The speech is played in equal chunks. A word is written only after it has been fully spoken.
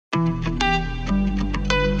Hi,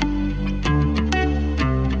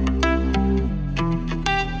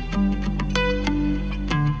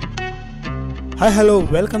 hello,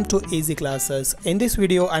 welcome to Easy Classes. In this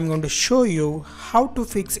video I'm going to show you how to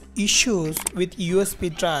fix issues with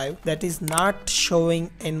USB drive that is not showing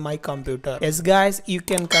in my computer. Yes guys, you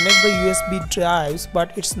can connect the USB drives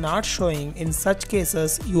but it's not showing. In such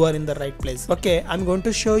cases you are in the right place. Okay, I'm going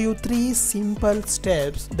to show you 3 simple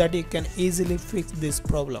steps that you can easily fix this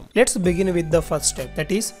problem. Let's begin with the first step,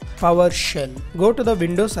 that is PowerShell. Go to the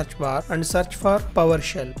Windows search bar and search for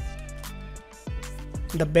PowerShell.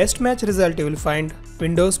 The best match result you will find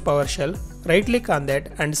Windows PowerShell. Right click on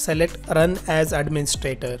that and select Run as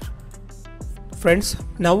Administrator. Friends,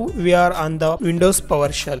 now we are on the Windows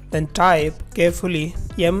PowerShell. Then type carefully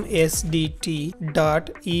msdt.exe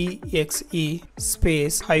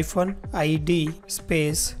space -id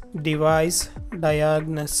space device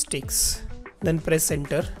diagnostics. Then press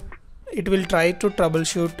enter. It will try to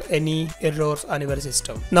troubleshoot any errors on your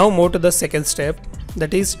system. Now move to the second step,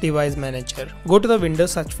 that is Device Manager. Go to the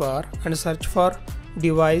Windows search bar and search for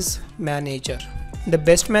Device Manager. The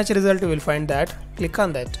best match result you will find that. Click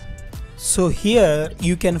on that. So here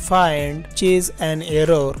you can find chase an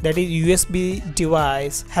error, that is USB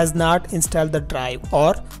device has not installed the drive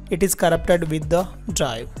or it is corrupted with the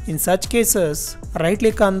drive. In such cases, right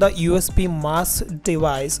click on the USB mask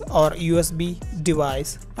device or USB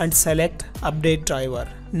device and select update driver.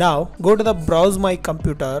 Now go to the browse my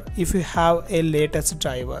computer if you have a latest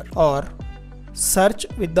driver, or search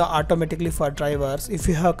with the automatically for drivers if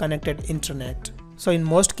you have connected internet. So in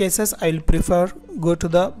most cases I will prefer go to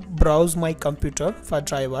the browse my computer for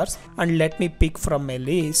drivers and let me pick from my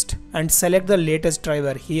list and select the latest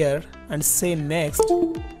driver here and say next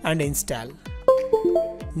and install.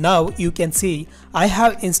 Now you can see I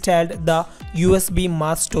have installed the USB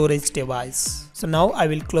mass storage device. So now I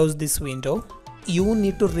will close this window. You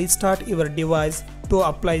need to restart your device to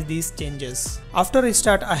apply these changes. After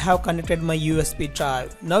restart I have connected my USB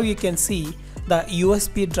drive. Now you can see the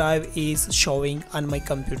USB drive is showing on my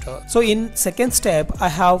computer. So in second step I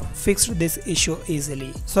have fixed this issue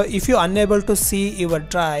easily. So if you are unable to see your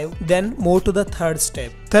drive, then move to the third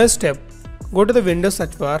step. Third step, go to the Windows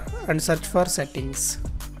search bar and search for settings.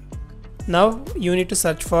 Now you need to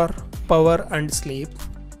search for power and sleep.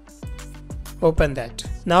 Open that.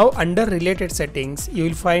 Now under related settings you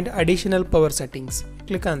will find additional power settings.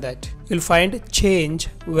 Click on that. You will find change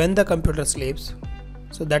when the computer sleeps.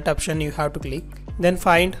 So that option you have to click. Then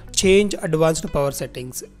find change advanced power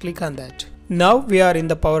settings. Click on that. Now we are in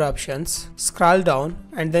the power options. Scroll down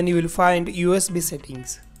and then you will find USB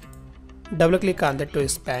settings. Double click on that to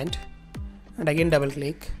expand and again double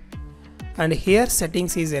click. And here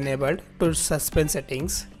settings is enabled to suspend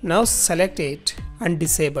settings. Now select it and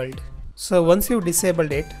disabled. So once you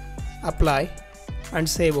disabled it, apply and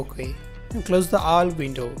save OK and close the all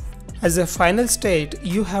window. As a final state,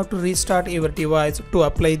 you have to restart your device to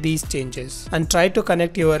apply these changes and try to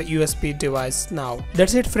connect your USB device now.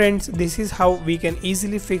 That's it friends, this is how we can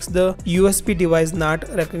easily fix the USB device not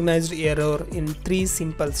recognized error in 3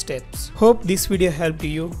 simple steps. Hope this video helped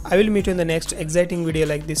you. I will meet you in the next exciting video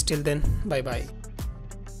like this. Till then, bye bye.